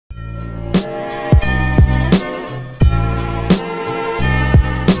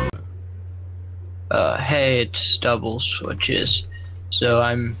it's double switches. So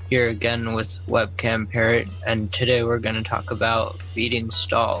I'm here again with Webcam Parrot, and today we're going to talk about beating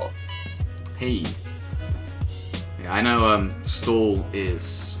stall. Hey. Yeah, I know stall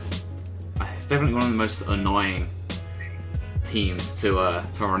is it's definitely one of the most annoying teams to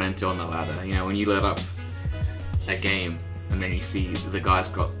run into on the ladder. You know, when you load up a game and then you see the guy's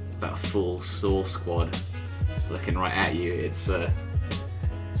got that full stall squad looking right at you,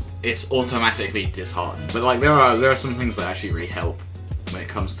 it's automatically disheartening. But like there are some things that actually really help when it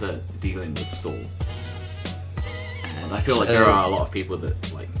comes to dealing with stall. And I feel like there are a lot of people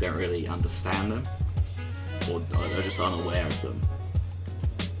that like don't really understand them or are just unaware of them.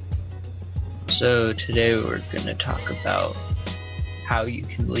 So today we're going to talk about how you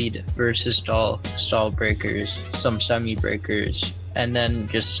can lead versus stall breakers, some semi breakers, and then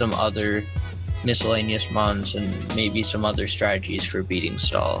just some other miscellaneous mons and maybe some other strategies for beating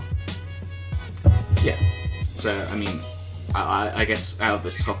stall. Yeah. So I mean, I guess out of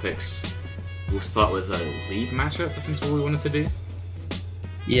those topics, we'll start with a lead matchup. I think is what we wanted to do.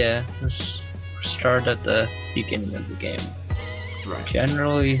 Yeah, let's start at the beginning of the game. Right.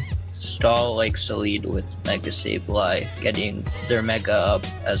 Generally, stall likes to lead with Mega Sableye, getting their Mega up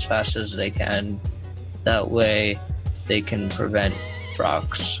as fast as they can. That way, they can prevent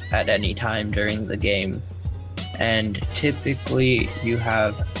rocks at any time during the game. And typically, you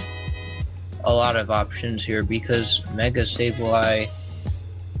have a lot of options here because Mega Sableye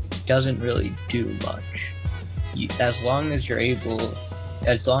doesn't really do much. As long as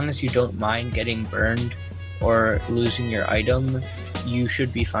you don't mind getting burned or losing your item, you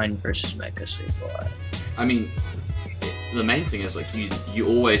should be fine versus Mega Sableye. I mean, the main thing is like you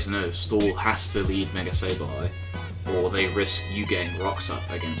always know stall has to lead Mega Sableye, or they risk you getting rocks up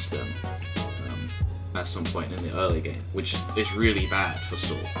against them at some point in the early game, which is really bad for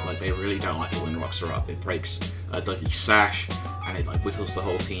stall. Like they really don't like it when rocks are up. It breaks Dougie's sash, and it like whittles the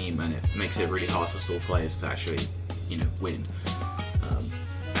whole team, and it makes it really hard for stall players to actually, win.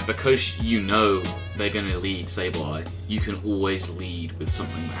 And because you know they're going to lead Sableye, you can always lead with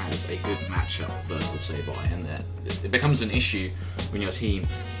something that has a good matchup versus Sableye, and it becomes an issue when your team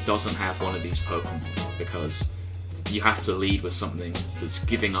doesn't have one of these Pokemon, because you have to lead with something that's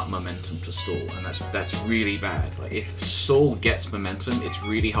giving up momentum to stall, and that's really bad. Like if stall gets momentum, it's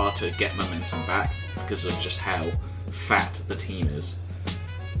really hard to get momentum back because of just how fat the team is.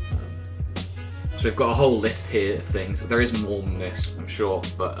 So we've got a whole list here of things. There is more than this, I'm sure,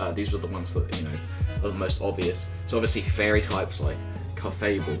 but these were the ones that are the most obvious. So obviously fairy types like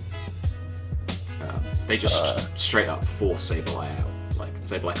Clefable, they just straight up force Sableye out. Like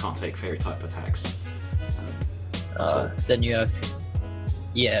Sableye can't take fairy type attacks. Then you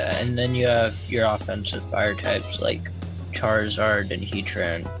have your offensive fire types like Charizard and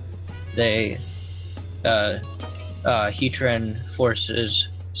Heatran. Heatran forces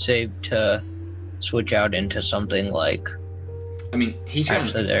Sabe to switch out into something like. I mean, Heatran.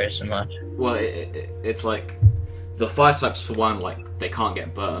 Actually, there isn't much. Well, it's like the fire types for one, like they can't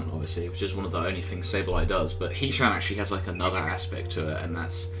get burned, obviously, which is one of the only things Sableye does. But Heatran actually has like another aspect to it, and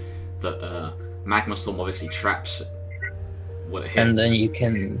that's that Magma Storm obviously traps what it hits. And then you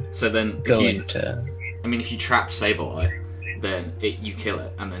can go into. I mean, if you trap Sableye, then you kill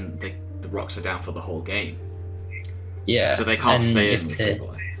it, and then the rocks are down for the whole game. Yeah. So they can't stay in with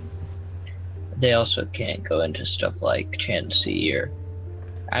Sableye. They also can't go into stuff like Chansey or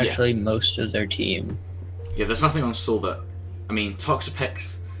actually most of their team. Yeah, there's nothing on stall that. I mean,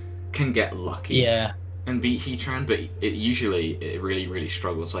 Toxapex can get lucky. Yeah. And beat Heatran, but it usually really, really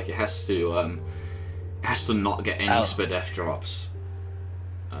struggles. Like it has to not get any Spadef drops.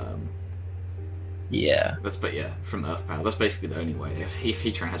 From Earth Power. That's basically the only way. If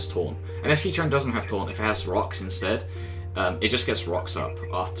Heatran has Taunt, and if Heatran doesn't have Taunt, if it has Rocks instead, it just gets Rocks up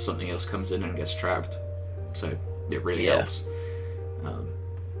after something else comes in and gets trapped. So it really helps.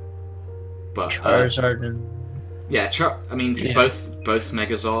 But Charizard and both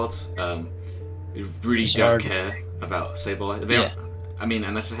Megazords. Really don't care about Sableye. I mean,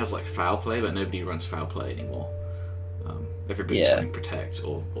 unless it has like Foul Play, but nobody runs Foul Play anymore. Everybody's running Protect,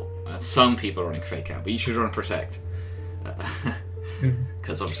 or some people are running Fake Out, but you should run Protect.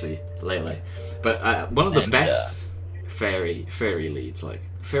 Because obviously, Lele. But one of the best fairy leads, like,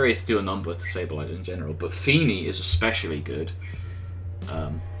 fairies do a number to Sableye in general, but Feeny is especially good.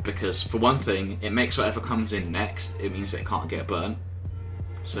 Because, for one thing, it makes whatever comes in next, it means it can't get burnt.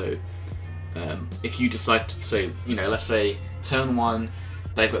 So, if you decide to, let's say turn 1,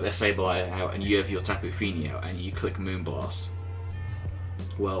 they've got their Sableye out and you have your Tapu Fini out and you click Moonblast.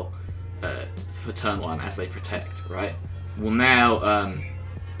 Well, for turn 1 as they protect, right? Well now,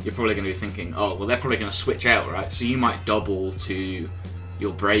 you're probably going to be thinking, oh, well, they're probably going to switch out, right? So you might double to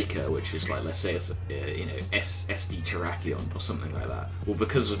your breaker, which is like, let's say it's SD Terrakion or something like that. Well,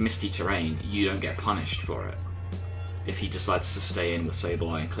 because of Misty Terrain, you don't get punished for it if he decides to stay in with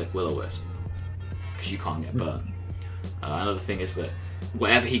Sableye and click Will-O-Wisp, because you can't get burnt. Another thing is that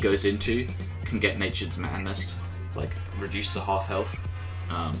whatever he goes into can get Nature's Madness, like reduce the half health,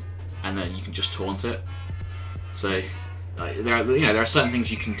 and then you can just taunt it. So there are certain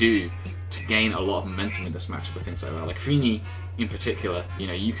things you can do to gain a lot of momentum in this matchup with things like that. Like Feeny in particular,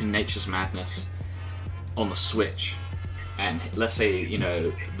 you can Nature's Madness on the switch, and let's say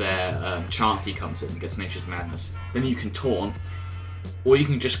their Chansey comes in and gets Nature's Madness, then you can taunt, or you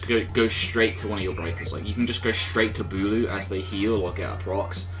can just go straight to one of your breakers. Like you can just go straight to Bulu as they heal or get up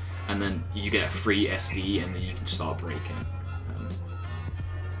rocks, and then you get a free SD, and then you can start breaking.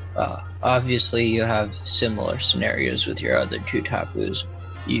 Obviously, you have similar scenarios with your other two Tapus.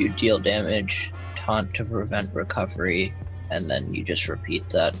 You deal damage, taunt to prevent recovery, and then you just repeat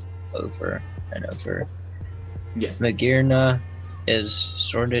that over and over. Yeah. Magearna is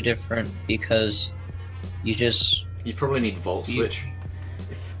sort of different because you probably need Volt Switch.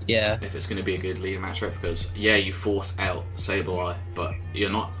 If it's going to be a good lead matchup, because you force out Sableye, but you're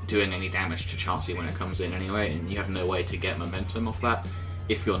not doing any damage to Chansey when it comes in anyway, and you have no way to get momentum off that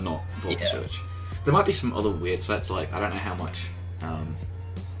if you're not Volt Switch. There might be some other weird sets, like I don't know how much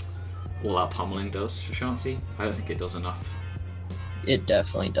All Out Pummeling does to Chansey. I don't think it does enough. It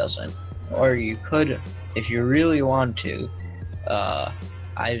definitely doesn't. Or you could, if you really want to.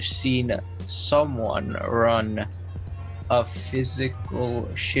 I've seen someone run a physical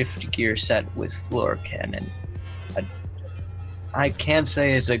shift gear set with Floor Cannon. I can't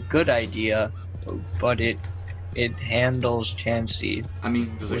say it's a good idea, but it handles Chansey. I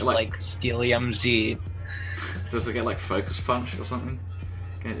mean, does it with like Steelium Z? Does it get like Focus Punch or something?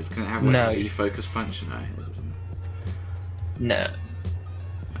 It's gonna have like Z Focus Punch? No, it doesn't. No.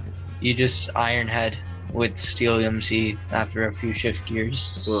 You just Iron Head with Steelium Z after a few shift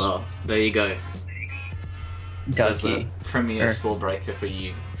gears. Well, there you go. There's a premier Or- store breaker for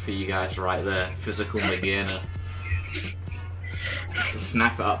you guys right there. Physical Magearna.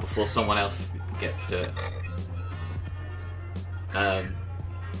 Snap it up before someone else gets to it. And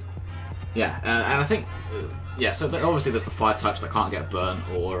I think, so obviously there's the fire types that can't get burnt,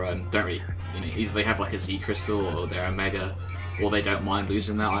 or don't really, either they have like a Z Crystal, or they're a Mega, or they don't mind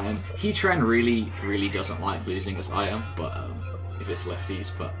losing that item. Heatran really, really doesn't like losing his item, but if it's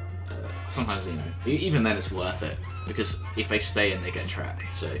lefties, but sometimes, even then it's worth it, because if they stay in, they get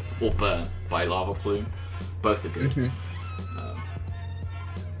trapped, or burnt by Lava Plume. Both are good. Mm-hmm.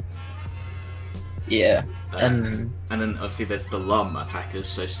 Yeah. And then obviously there's the Lum attackers,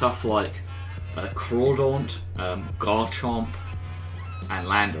 so stuff like Crawdaunt, Garchomp, and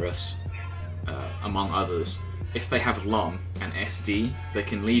Landorus, among others. If they have Lum and SD, they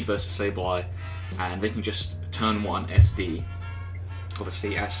can lead versus Sableye, and they can just turn 1 SD,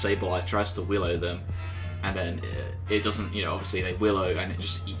 obviously as Sableye tries to Willow them, and then it doesn't, obviously they Willow and it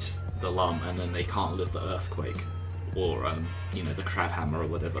just eats the Lum, and then they can't live the Earthquake, or the Crab Hammer or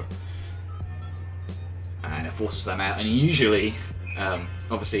whatever. And it forces them out, and usually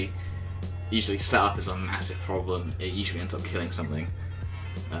setup is a massive problem. It usually ends up killing something.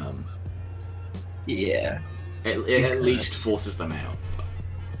 It at least forces them out,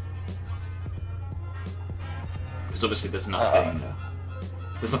 because obviously there's nothing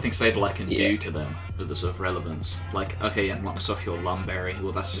Sableye can do to them with the sort of relevance. Like, okay, it knocks off your Lumberry.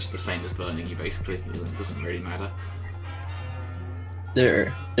 Well, that's just the same as burning you, basically. It doesn't really matter.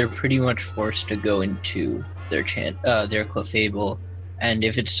 They're pretty much forced to go into their Clefable, and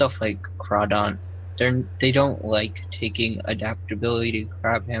if it's stuff like Crawdaunt, they don't like taking adaptability to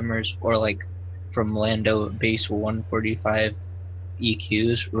Crab Hammers, or like from Lando base 145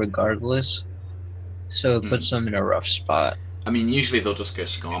 EQs regardless, so it puts them in a rough spot. I mean, usually they'll just go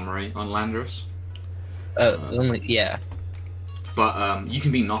Skarmory on Landorus. But you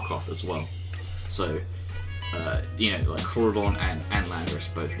can be knockoff as well. So like Crawdaunt and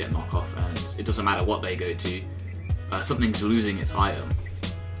Landorus both get knockoff, and it doesn't matter what they go to, something's losing its item.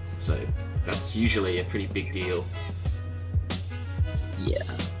 So that's usually a pretty big deal. Yeah.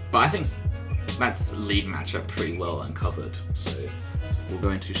 But I think that's lead matchup pretty well uncovered. So we'll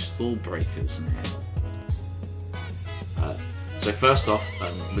go into Stall Breakers now. So first off,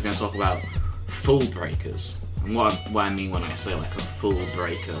 we're going to talk about full breakers. And what I mean when I say like a full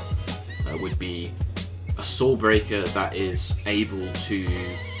breaker would be a Stall Breaker that is able to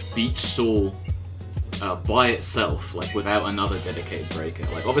beat Stall by itself, like without another dedicated breaker.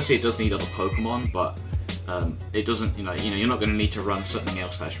 Like obviously it does need other Pokemon, but it doesn't, you're not going to need to run something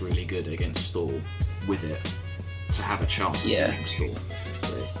else that's really good against stall with it to have a chance of beating stall.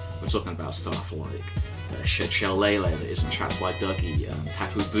 So we're talking about stuff like Shell Lele that isn't trapped by Dougie,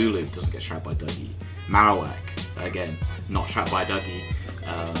 Tapu Bulu doesn't get trapped by Dougie, Marowak, again, not trapped by Dougie.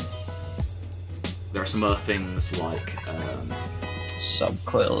 There are some other things like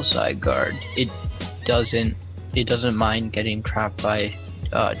Subcoil Side Guard. It doesn't mind getting trapped by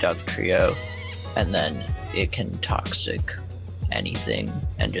Doug Trio, and then it can toxic anything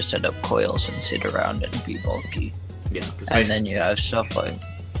and just set up coils and sit around and be bulky. Yeah, and then you have stuff like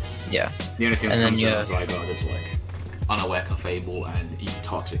the only thing that comes out of Zygarde is like unaware Clefable and you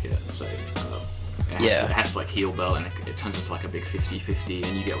toxic it, so it has to like heal bell, and it turns into like a big 50-50,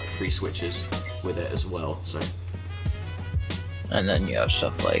 and you get like free switches with it as well. So and then you have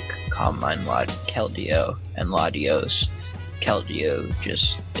stuff like Calm Mind Keldeo and Latios. Keldeo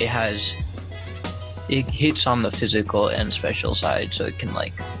just it hits on the physical and special side, so it can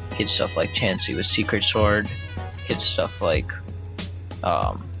like hit stuff like Chansey with Secret Sword, hit stuff like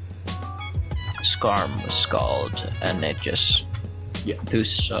Skarm with Scald, and it just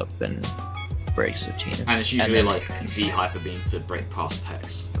boosts up and breaks the team. And it's usually like Z Hyper Beam to break past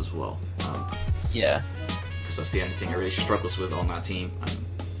Pex as well. Because that's the only thing it really struggles with on that team.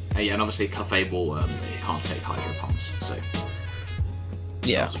 And obviously Clefable, it can't take Hydro Pumps, so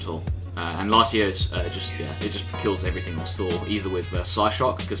not at all. And Latios it just kills everything on stall, either with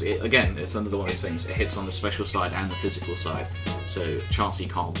Psyshock, because it's under one of those things, it hits on the special side and the physical side, so Chansey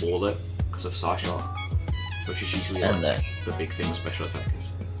can't wall it because of Psyshock, which is usually the big thing with special attackers.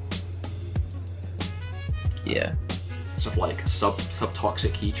 Yeah. Stuff like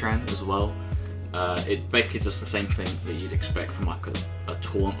sub-toxic Heatran as well. It basically does the same thing that you'd expect from like a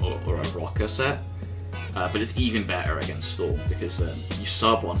Taunt or a Rocker set. But it's even better against stall, because you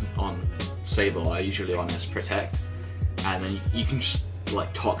sub on Sableye, usually on S Protect, and then you can just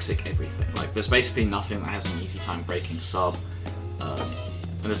like toxic everything. Like there's basically nothing that has an easy time breaking sub,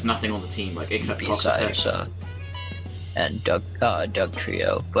 and there's nothing on the team like except Toxapex. And Doug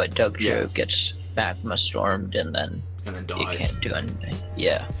Trio, but Doug Trio gets Magma Stormed and then dies. It can't do anything.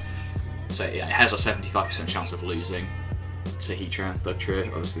 Yeah. So it has a 75% chance of losing to Heatran, Doug Trio.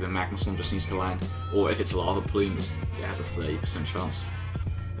 Obviously the Magma Storm just needs to land, or if it's a Lava Plume, it has a 30% chance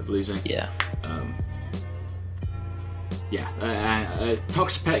of losing.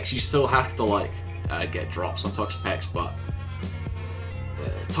 Toxapex, you still have to like get drops on Toxapex, but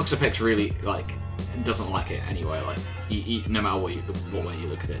Toxapex really doesn't like it anyway. Like no matter what way you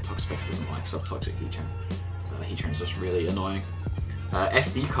look at it, Toxapex doesn't like sub-toxic Heatran. Heatran's just really annoying.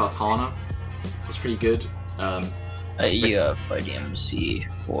 SD Kartana is pretty good. You have DMC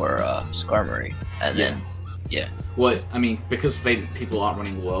for Skarmory, and then Well, I mean, because people aren't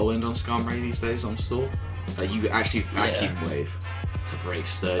running Whirlwind on Skarmory these days on stall, you actually Vacuum Wave to break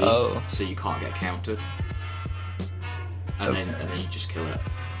Sturdy, so you can't get countered, and then you just kill it.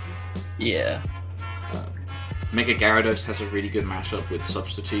 Yeah. Mega Gyarados has a really good matchup with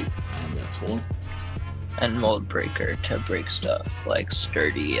Substitute and Taunt. And Mold Breaker to break stuff like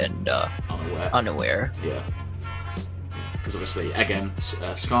Sturdy and Unaware. Yeah. Because obviously, again,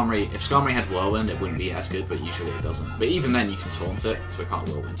 Skarmory, if Skarmory had Whirlwind, it wouldn't be as good, but usually it doesn't. But even then, you can taunt it, so it can't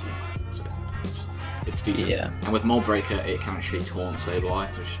Whirlwind you. So it's decent. Yeah. And with Mold Breaker, it can actually taunt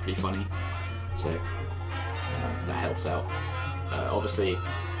Sableye, which is pretty funny. So that helps out. Obviously,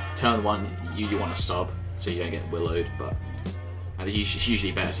 turn one, you want to sub, so you don't get Willowed, but it's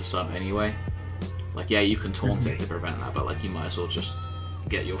usually better to sub anyway. Like, yeah, you can taunt it to prevent that, but like you might as well just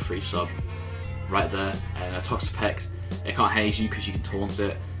get your free sub right there. And Toxapex, it can't haze you because you can taunt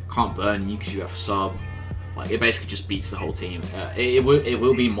it, can't burn you because you have sub. Like, it basically just beats the whole team. It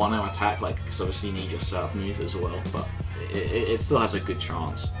will be mono attack, like, because obviously you need your sub move as well, but it still has a good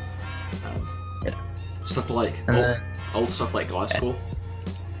chance. Stuff like old stuff like Gliscor.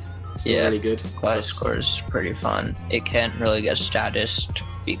 Still really good. Gliscor is pretty fun. It can't really get statused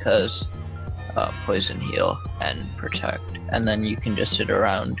because Poison Heal and Protect, and then you can just sit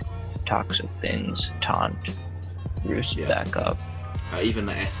around toxic things, taunt, roost back up. Even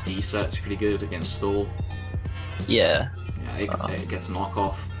the SD set's pretty good against stall. Yeah. It gets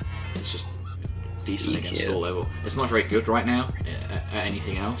knockoff. It's just decent against stall level. It's not very good right now at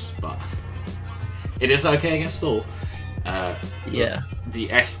anything else, but it is okay against stall. The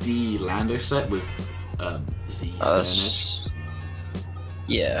SD Lando set with Z Sternness.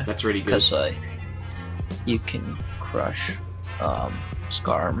 Yeah, that's really good. Because you can crush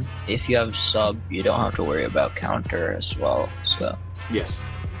Skarm. If you have sub, you don't have to worry about counter as well. So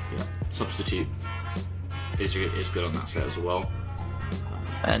Substitute is good on that set as well.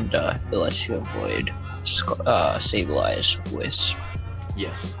 and it lets you avoid Sableye Wisp.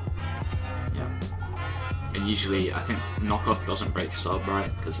 Yes. Yeah. And usually, I think knockoff doesn't break sub,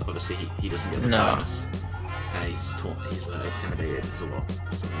 right? Because obviously he doesn't get the bonus, and he's intimidated as well.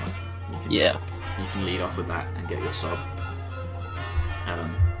 So yeah, you can lead off with that and get your sub.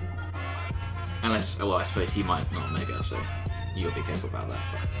 Unless, well, I suppose he might not mega, so you gotta be careful about that.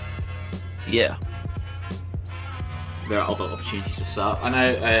 But yeah. There are other opportunities to sub. I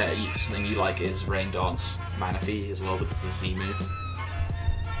know something you like is Rain Dance Manaphy as well, because of the Z move.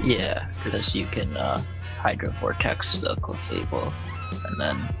 Yeah, because you can Hydro Vortex the Clefable, and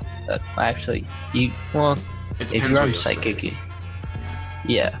then actually if you're on Psychic,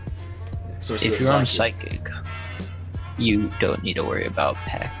 yeah. So if you're on Psychic, you don't need to worry about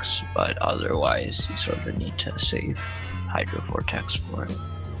Pex, but otherwise you sort of need to save Hydro Vortex for it.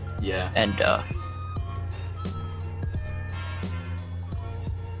 Yeah. And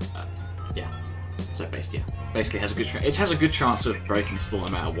so basically it has a good chance of breaking stall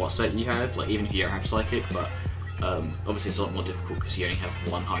no matter what set you have, like even if you don't have Psychic, but obviously it's a lot more difficult because you only have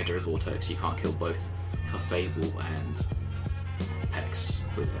one Hydro Vortex. You can't kill both Clefable and Pex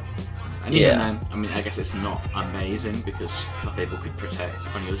with it. And even then, I mean, I guess it's not amazing because Clefable could protect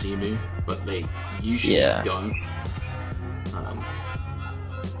on your Z move, but they usually don't.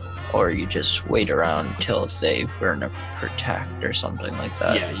 Or you just wait around till they burn a protect or something like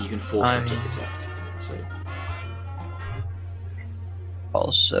that. Yeah, you can force them to protect. So.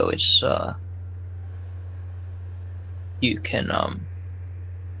 Also, it's you can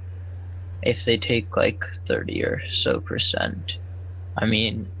if they take like 30 or so %. I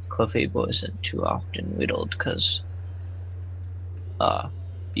mean, Clefable isn't too often whittled because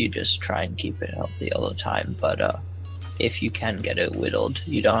you just try and keep it healthy all the time, but if you can get it whittled,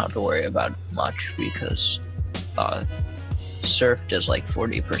 you don't have to worry about much because Surf does like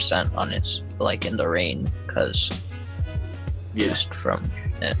 40% on its, like in the rain, because boost from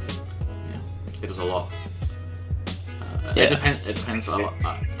it. Yeah, it does a lot. It depends a lot.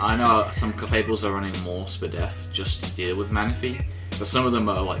 I know some Clefables are running more Spadef just to deal with Manaphy, but some of them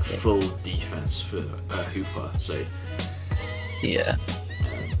are like full defense for Hooper. So yeah.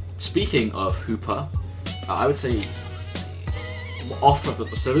 Speaking of Hooper, I would say off of the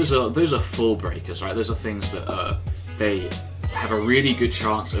so those are full breakers, right? Those are things that they have a really good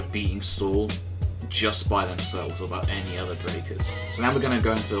chance of beating stall just by themselves without any other breakers. So now we're going to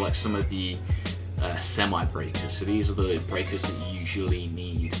go into like some of the semi breakers. So these are the breakers that usually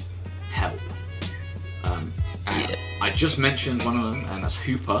need help. And I just mentioned one of them, and that's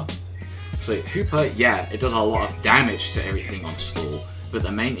Hooper. So Hooper, it does a lot of damage to everything on stall, but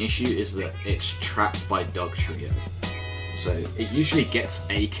the main issue is that it's trapped by Dugtrio. So it usually gets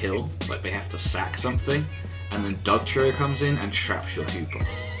a kill, like they have to sack something, and then Dugtrio comes in and traps your Hooper.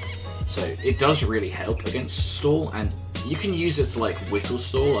 So it does really help against stall, and you can use it to like whittle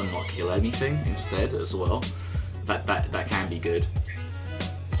stall and not kill anything instead as well. That can be good.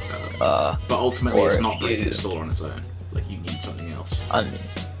 But ultimately it's not breaking stall on its own. Like you need something else. I mean,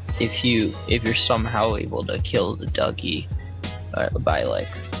 if you're somehow able to kill the Dougie by like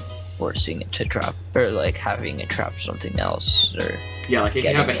forcing it to drop, or like having it trap something else, or like if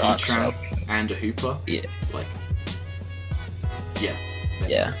you have a heat trap and a Hooper, then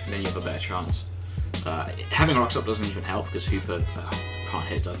you have a better chance. Having rocks up doesn't even help because Hooper can't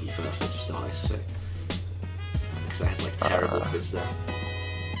hit Dougie first; it just dies. So because it has like terrible fizz there.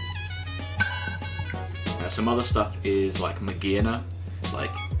 Some other stuff is like Magina,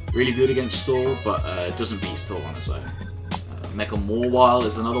 like really good against stall, but doesn't beat stall on its own. Mega Morwile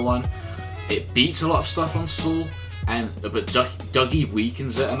is another one. It beats a lot of stuff on stall, but Dougie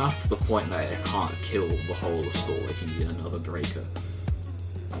weakens it enough to the point that it can't kill the whole of stall. It can be another breaker.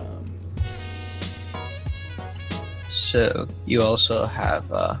 So you also have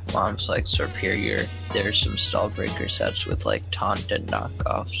moms like Superior. There's some stall breaker sets with like taunt and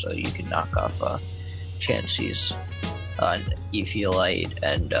knockoff, so you can knock off Chansey's on Eviolite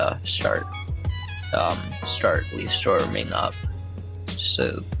and start leaf storming up.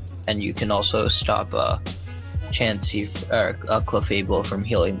 So, and you can also stop Chansey or Clefable from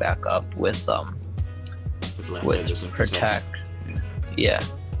healing back up with protect. Yeah.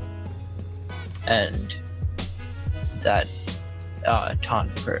 And that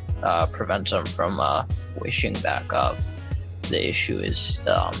taunt prevents them from wishing back up. The issue is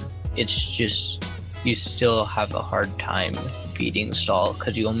it's just you still have a hard time beating stall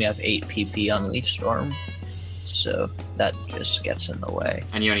because you only have 8 PP on Leaf Storm, so that just gets in the way.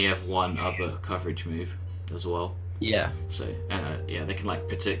 And you only have one other coverage move as well. Yeah. So they can like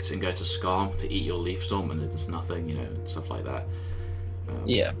predict and go to Scarm to eat your Leaf Storm, and it does nothing, stuff like that.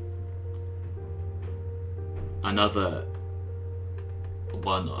 Yeah. Another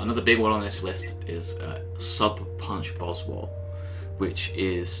big one on this list is Sub Punch Boswell, which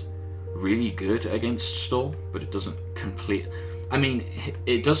is really good against stall, but it doesn't complete. I mean,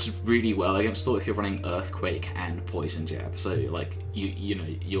 it does really well against stall if you're running Earthquake and Poison Jab. So like you know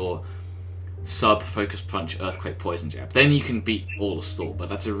your Sub Focus Punch Earthquake Poison Jab, then you can beat all of stall. But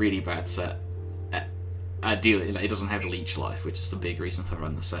that's a really bad set. Ideally, it doesn't have leech life, which is the big reason to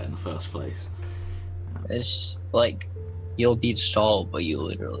run the set in the first place. It's like you'll beat stall, but you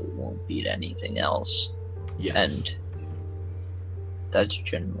literally won't beat anything else. Yes. And that's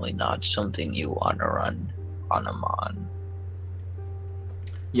generally not something you want to run on a Mon.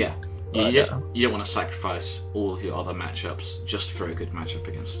 Yeah. But, You don't want to sacrifice all of your other matchups just for a good matchup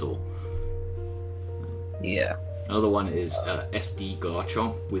against stall. Yeah. Another one is SD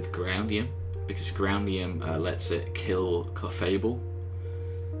Garchomp with Groundium, because Groundium lets it kill Clefable.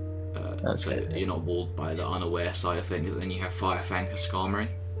 So you're not walled by the unaware side of things, and then you have Fire Fang for Skarmory,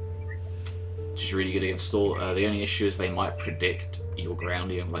 which is really good against stall. The only issue is they might predict your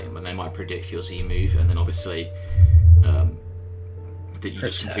Groundium, like when they might predict your Z move, and then obviously that you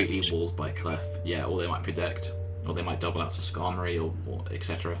just completely walled by Clef. Yeah, or they might predict, or they might double out to Skarmory, or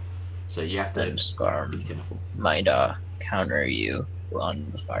etc. So you have to be careful. Might counter you on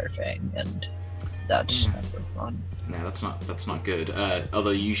the Fire Fang, and that's never fun. No, that's not good.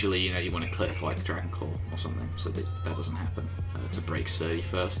 Although usually, you want to click like Dragon Claw or something, so that doesn't happen. To break sturdy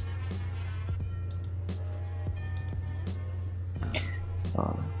first.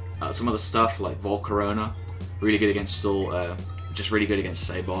 Some other stuff like Volcarona, really good against stall. Just really good against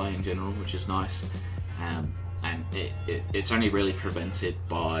Sableye in general, which is nice. And it's only really prevented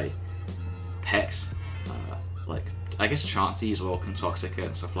by Pex. Like I guess Chansey as well can Toxic it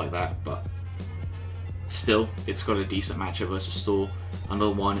and stuff like that, but still, it's got a decent matchup versus stall.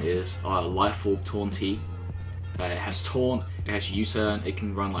 Another one is Life Orb Taunt-T. It has Taunt, it has U-Turn, it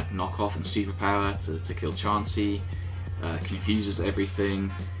can run like Knockoff and Superpower to kill Chansey, confuses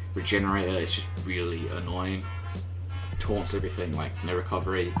everything, Regenerator, it's just really annoying, taunts everything, like no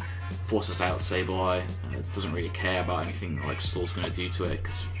recovery, forces out Sableye, doesn't really care about anything like stall's going to do to it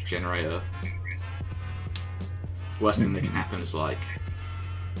because Regenerator. Worst thing that can happen is like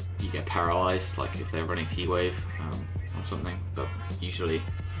you get paralyzed, like if they're running T-Wave or something, but usually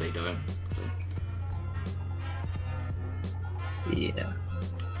they don't. So. Yeah.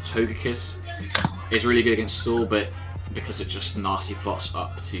 Togekiss is really good against stall, but because it just nasty plots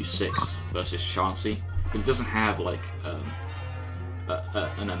up to 6 versus Chansey, but it doesn't have like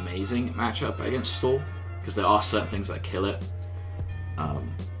an amazing matchup against stall because there are certain things that kill it,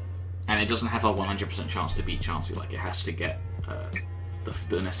 and it doesn't have a 100% chance to beat Chansey. Like it has to get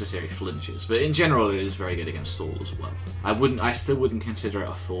the necessary flinches, but in general it is very good against stall as well. I still wouldn't consider it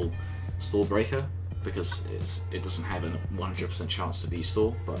a full stall breaker because it doesn't have a 100% chance to beat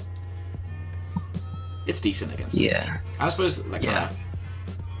stall, but it's decent against it. Yeah. I suppose like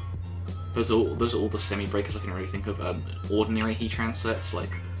those are all the semi breakers I can really think of. Ordinary Heatran sets,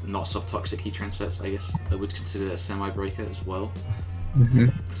 like not subtoxic Heatran sets, I guess I would consider that a semi breaker as well.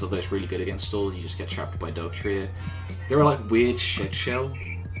 So that's really good against stall. You just get trapped by Dugtrio. There are like weird Shed Shell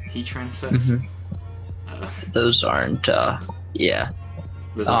Heatran sets. Those aren't.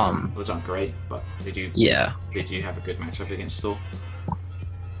 Those aren't great, but they do. Yeah. They do have a good matchup against stall.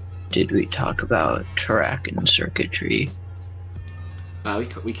 Did we talk about track and circuitry?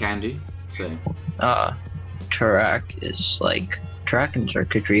 We can do. So. Track is like track and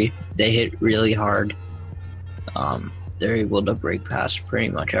circuitry. They hit really hard. They're able to break past pretty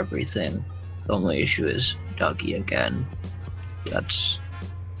much everything. The only issue is Dougie again.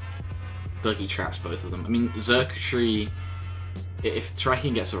 Dougie traps both of them. I mean, Xurkitree, if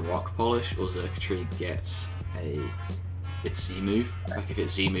Tracking gets a Rock Polish or Xurkitree gets its Z move, like if it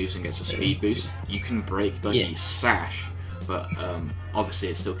Z moves and gets a speed boost, you can break Dougie's Sash, but obviously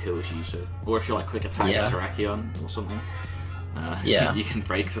it still kills you. So, or if you're like Quick Attack Terrakion or something, you can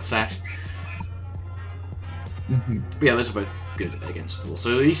break the Sash. But yeah, those are both good against stall.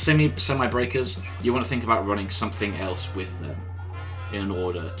 So these semi breakers, you want to think about running something else with them in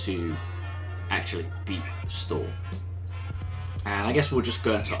order to actually beat stall. And I guess we'll just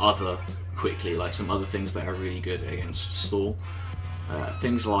go into other quickly, like some other things that are really good against stall.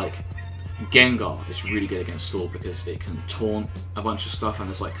 Things like Gengar is really good against stall because it can taunt a bunch of stuff, and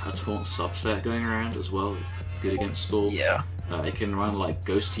there's like a taunt subset going around as well. It's good against stall. Yeah. It can run like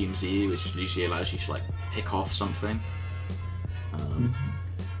Ghost Team Z, which usually allows you to like pick off something.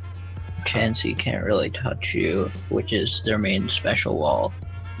 Chansey can't really touch you, which is their main special wall.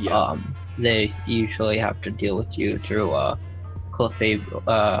 Yeah. They usually have to deal with you through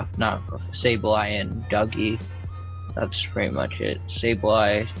not Sableye and Dougie. That's pretty much it.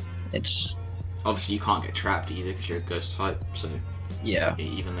 Sableye, it's obviously you can't get trapped either because you're a ghost type, so yeah.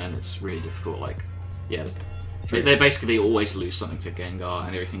 Even then, it's really difficult. Like, yeah, they basically always lose something to Gengar,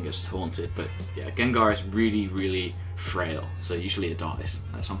 and everything gets taunted. But yeah, Gengar is really, really frail, so usually it dies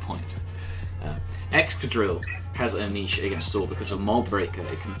at some point. Excadrill has a niche against Stall because of Mold Breaker.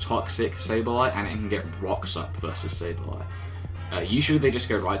 It can Toxic Sableye, and it can get Rocks Up versus Sableye. Usually they just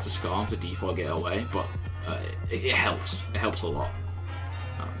go right to Scarm to default get away, but it helps. It helps a lot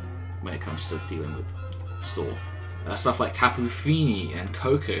when it comes to dealing with Stall. Stuff like Tapu Fini and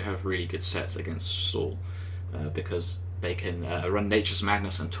Coco have really good sets against Stall because they can run Nature's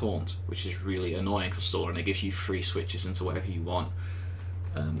Madness and Taunt, which is really annoying for Stall, and it gives you free switches into whatever you want.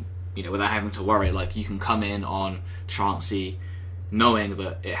 You know, without having to worry. Like, you can come in on Chansey knowing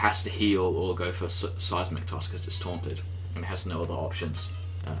that it has to heal or go for Seismic Toss because it's taunted and it has no other options.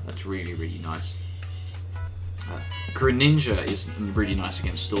 That's really, really nice. Greninja is really nice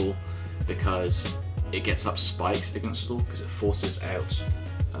against Stall because it gets up spikes against Stall because it forces out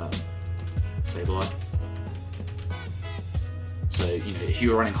Sableye. So, you know, if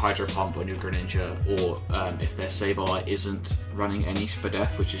you're running Hydro Pump on your Greninja, or if their Sableye isn't running any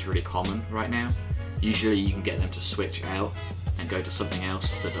Spadef, which is really common right now, usually you can get them to switch out and go to something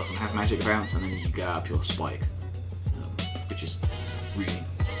else that doesn't have Magic Bounce, and then you get up your Spike, which is really,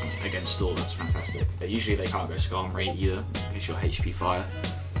 against Stall, that's fantastic. Usually they can't go Skarm Rate either, because your HP Fire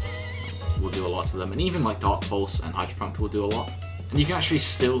will do a lot to them, and even like Dark Pulse and Hydro Pump will do a lot. And you can actually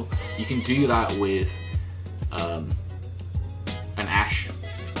you can do that with an Ash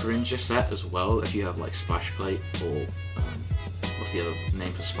Greninja set as well, if you have like Splash Plate, or what's the other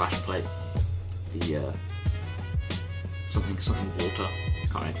name for Splash Plate? The something water,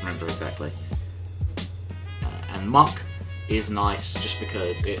 can't remember exactly. And Muck is nice just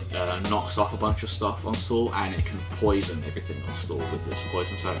because it knocks off a bunch of stuff on Stall, and it can poison everything on Stall with this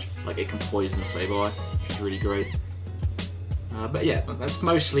poison surge. Like, it can poison Sableye, which is really great. But yeah, that's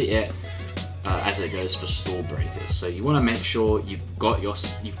mostly it as it goes for Stall breakers. So you want to make sure you've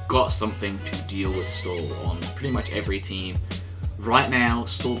got something to deal with Stall on pretty much every team. Right now,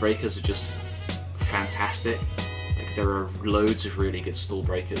 Stall breakers are just fantastic. Like, there are loads of really good Stall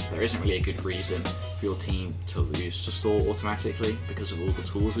breakers. There isn't really a good reason for your team to lose to Stall automatically because of all the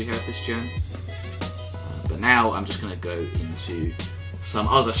tools we have this gen. But now I'm just going to go into some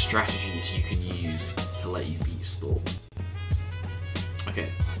other strategies you can use to let you beat Stall. Okay,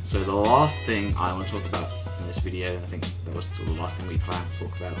 so the last thing I want to talk about in this video, and I think that was the last thing we planned to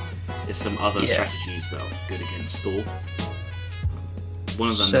talk about, is some other strategies that are good against Stall.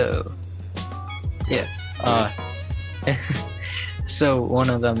 One of them... So, yeah. So one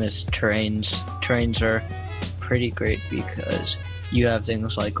of them is Terrains. Terrains are pretty great because you have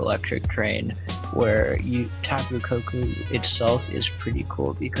things like Electric Terrain, where Tapu Koko itself is pretty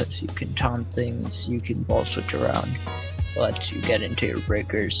cool because you can taunt things, you can ball switch around, lets you get into your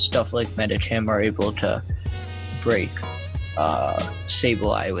breakers. Stuff like Medicham are able to break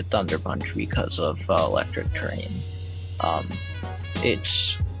Sableye with Thunder Punch because of Electric Terrain.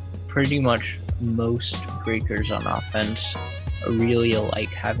 It's pretty much most breakers on offense really like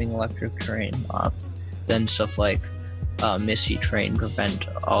having Electric Terrain. Then stuff like Misty Terrain prevent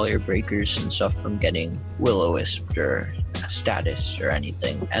all your breakers and stuff from getting Will-O-Wisp or Status or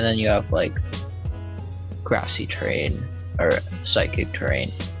anything. And then you have like Grassy Terrain or Psychic Terrain.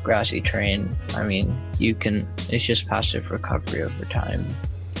 Grassy Terrain, I mean, it's just passive recovery over time.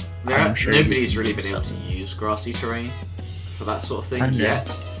 Nobody's really been able to use Grassy Terrain for that sort of thing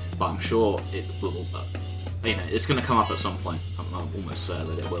yet, but I'm sure it will. It's going to come up at some point. I'm almost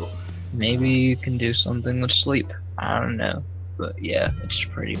certain that it will. Maybe you can do something with Sleep. I don't know, but yeah, it's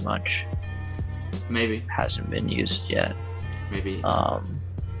pretty much hasn't been used yet. Maybe.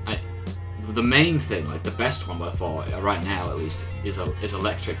 The main thing, like the best one by far, right now at least, is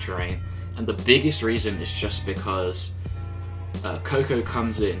Electric Terrain, and the biggest reason is just because Coco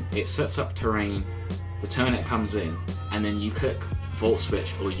comes in, it sets up terrain, the turn it comes in, and then you click Volt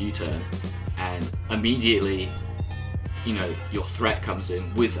Switch or U-turn, and immediately, your threat comes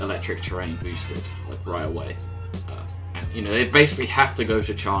in with Electric Terrain boosted, like right away. And they basically have to go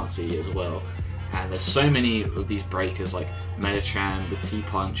to Chansey as well. And there's so many of these breakers, like Medicham with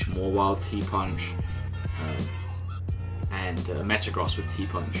T-Punch, Mawile T-Punch, and Metagross with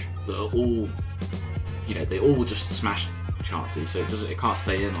T-Punch, that are all, they all just smash Chansey, so it can't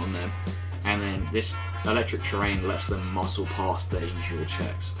stay in on them. And then this Electric Terrain lets them muscle past their usual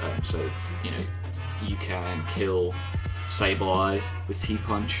checks. So, you can kill Sableye with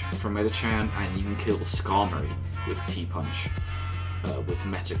T-Punch from Medicham, and you can kill Skarmory with T-Punch with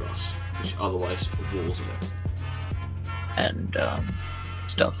Metagross, which otherwise walls it. And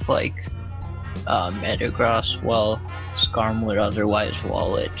stuff like Metagross, well, Skarm would otherwise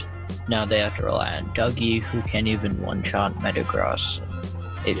wall it. Now they have to rely on Dougie, who can't even one-shot Metagross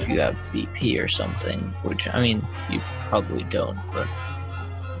if you have BP or something, which, I mean, you probably don't, but...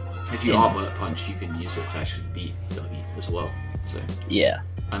 If you are Bullet Punch, you can use it to actually beat Dougie as well, so... Yeah.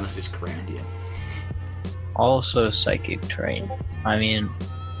 Unless it's Grandian. Also Psychic Terrain. I mean,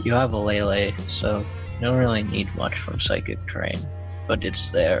 you have a Lele, so you don't really need much from Psychic Terrain, but it's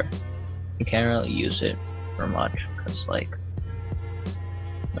there. You can't really use it for much, because, like,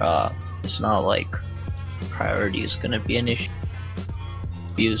 it's not like priority is gonna be an issue.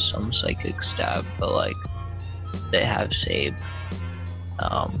 Use some Psychic Stab, but, like, they have Save.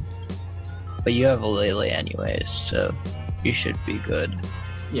 But you have a Lele anyways, so you should be good.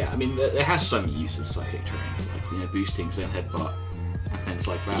 Yeah, I mean, it has some uses, Psychic Terrain, like, you know, boosting Zen Headbutt and things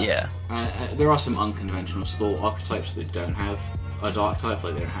like that. Yeah. There are some unconventional stall archetypes that don't have a Dark type,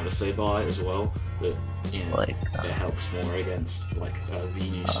 like they don't have a Sableye as well, that, you know, like, it helps more against, like, the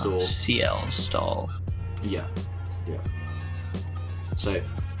new stall. CL stall. Yeah, yeah. So,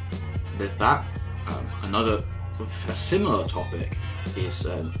 there's that. A similar topic is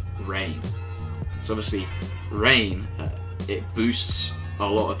Rain. So obviously, Rain, it boosts a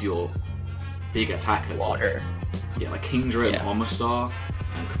lot of your big attackers. Water. Like Kingdra and Omastar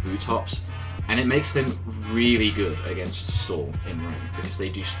and Kabutops, and it makes them really good against Stall in Rain, because they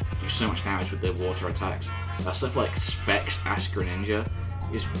do so much damage with their water attacks. Stuff like Specs, Ash Greninja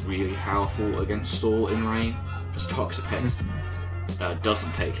is really powerful against Stall in Rain, because Toxapex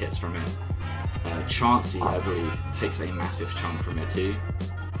doesn't take hits from it. Chansey, I believe, takes a massive chunk from it too.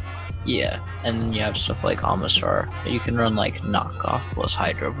 Yeah, and then you have stuff like Omastar. You can run like knockoff plus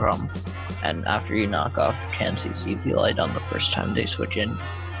Hydro Pump, and after you knock off Chansey's EV Light on the first time they switch in,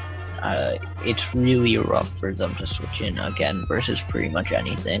 it's really rough for them to switch in again versus pretty much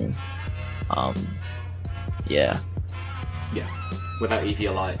anything. Yeah. Without EV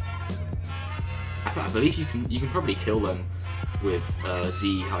Light, I believe you can probably kill them with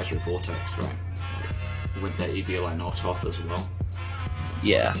Z Hydro Vortex, right? Like, with their EV Light knocked off as well.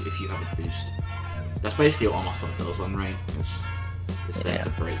 Yeah. If you have a boost. That's basically what Omastar does on Rain. It's there to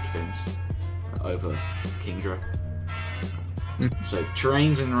break things over Kingdra. So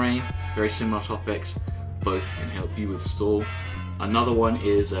terrains in Rain, very similar topics. Both can help you with stall. Another one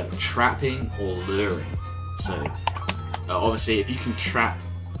is trapping or luring. So obviously if you can trap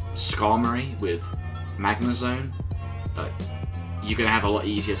Skarmory with Magnezone, you're going to have a lot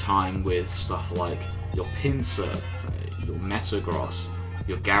easier time with stuff like your Pinsir, your Metagross,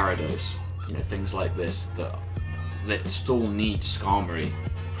 your Gyarados, you know, things like this that stall needs Skarmory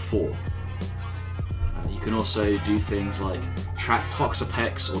for. You can also do things like trap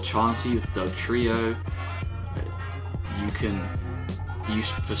Toxapex or Chansey with Dugtrio. You can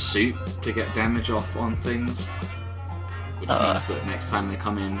use Pursuit to get damage off on things, which means that next time they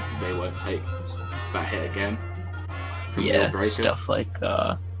come in, they won't take that hit again. Stuff like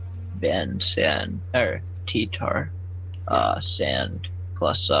Ban Sand or T-Tar, Sand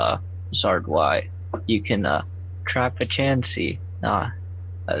plus Zard Y. You can trap a Chansey.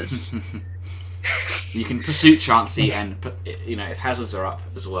 You can Pursuit Chansey, and you know, if hazards are up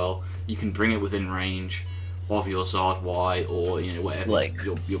as well, you can bring it within range of your Zard Y or, you know, whatever like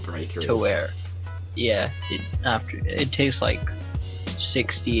your breaker is. To where, it takes like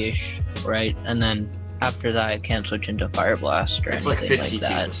 60-ish, right? And then after that, it can't switch into Fire Blast or it's anything like 52% like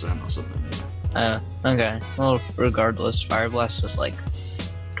that. or something. Okay. Well, regardless, Fire Blast is like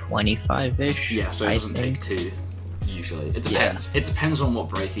 25-ish. Yeah, so it doesn't take two usually. It depends. It depends on what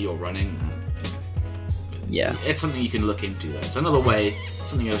breaker you're running. It's something you can look into though. It's another way,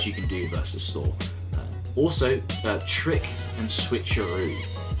 something else you can do versus stall. Also, Trick and Switcheroo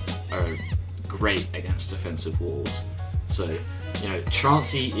are great against defensive walls. So, you know,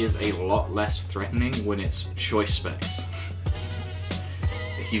 Chansey is a lot less threatening when it's Choice Specs.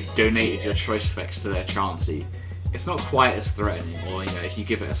 If you've donated your Choice Specs to their Chansey, it's not quite as threatening. Or, you know, if you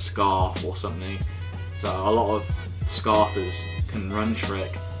give it a Scarf or something. So a lot of Scarfers can run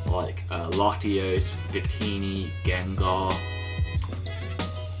Trick, like Latios, Victini, Gengar.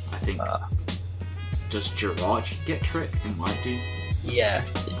 I think... does Jiraiya get Trick? It might do. Yeah,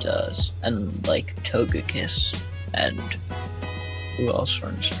 it does. And like Togekiss and who else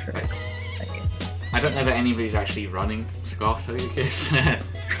runs Trick? I don't know that anybody's actually running Scarf Togekiss,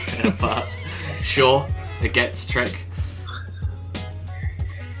 but sure, it gets Trick.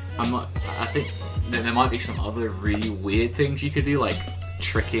 I think there might be some other really weird things you could do, like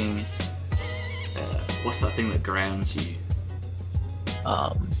tricking. What's that thing that grounds you?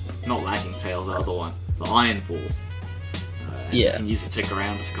 Not Lagging Tail, the other one, the Iron Ball. Yeah. You can use it to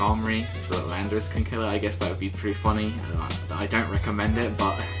ground Skarmory so that Landorus can kill it. I guess that would be pretty funny. I don't recommend it,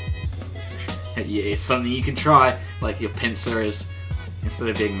 but it's something you can try. Like your Pinsir is, instead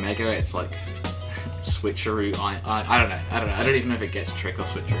of being Mega, it's like Switcheroo. I don't know. I don't even know if it gets Trick or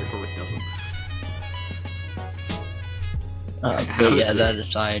Switcheroo. It probably doesn't. But yeah, that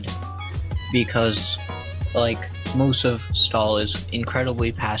aside, because like most of Stall is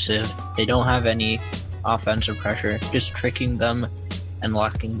incredibly passive. They don't have any offensive pressure. Just tricking them and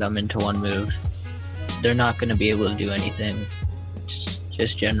locking them into one move. They're not going to be able to do anything. It's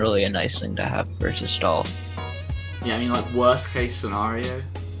just generally a nice thing to have versus Stall. Yeah, I mean, like worst case scenario,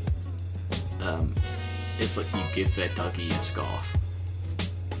 is like you give their Dougie a Scarf.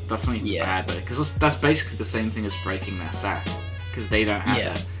 That's not even bad though, because that's basically the same thing as breaking their Sash, because they don't have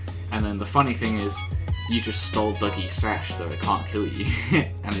it. And then the funny thing is, you just stole Dougie's Sash, so it can't kill you,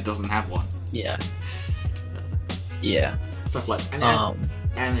 and it doesn't have one. Yeah. Stuff like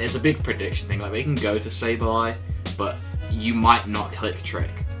and it's a big prediction thing. Like they can go to Sableye, but you might not click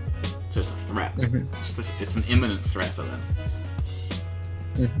Trick, so it's a threat. It's an imminent threat for them.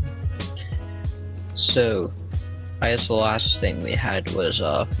 So, I guess the last thing we had was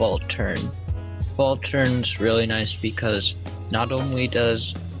Vault Turn. Vault Turn's really nice because not only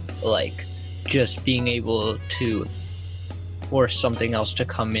does like just being able to force something else to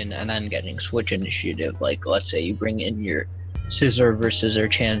come in and then getting switch initiative, like let's say you bring in your Scizor versus their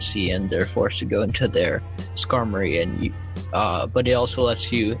Chansey and they're forced to go into their Skarmory, and you, but it also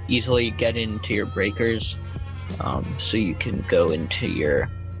lets you easily get into your breakers, so you can go into your,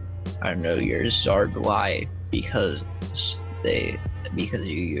 I don't know, your Zard Y because you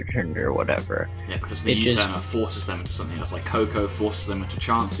U-turned or whatever. Yeah, because the U-turner forces them into something else, like Coco forces them into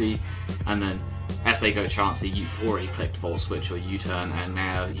Chansey, and then as they go Chansey, you've already clicked Volt Switch or U-turn, and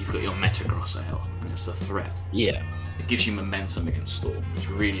now you've got your Metagross, and it's a threat. Yeah. It gives you momentum against Storm, which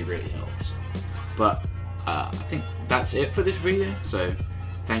really, really helps. But I think that's it for this video, so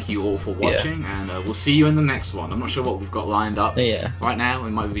thank you all for watching, and we'll see you in the next one. I'm not sure what we've got lined up right now. We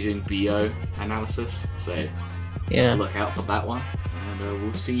might be doing BO analysis, so look out for that one, and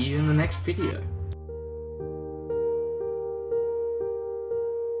we'll see you in the next video.